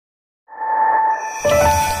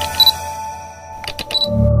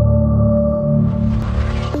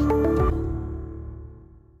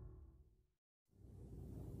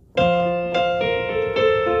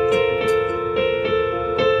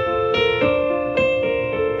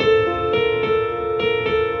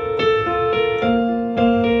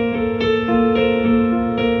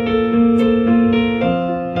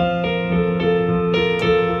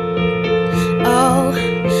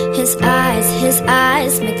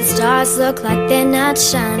stars look like they're not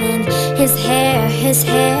shining. His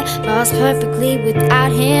hair falls perfectly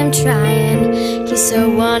without him trying. He's so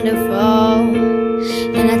wonderful,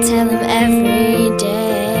 and I tell him every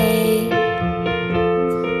day.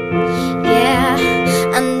 Yeah,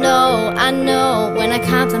 I know, when I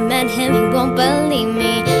compliment him he won't believe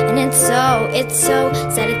me. And it's so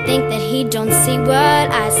sad to think that he don't see what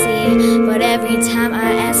I see. But every time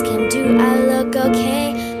I ask him, do I look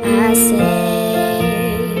okay, I say,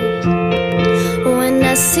 when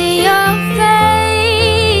I see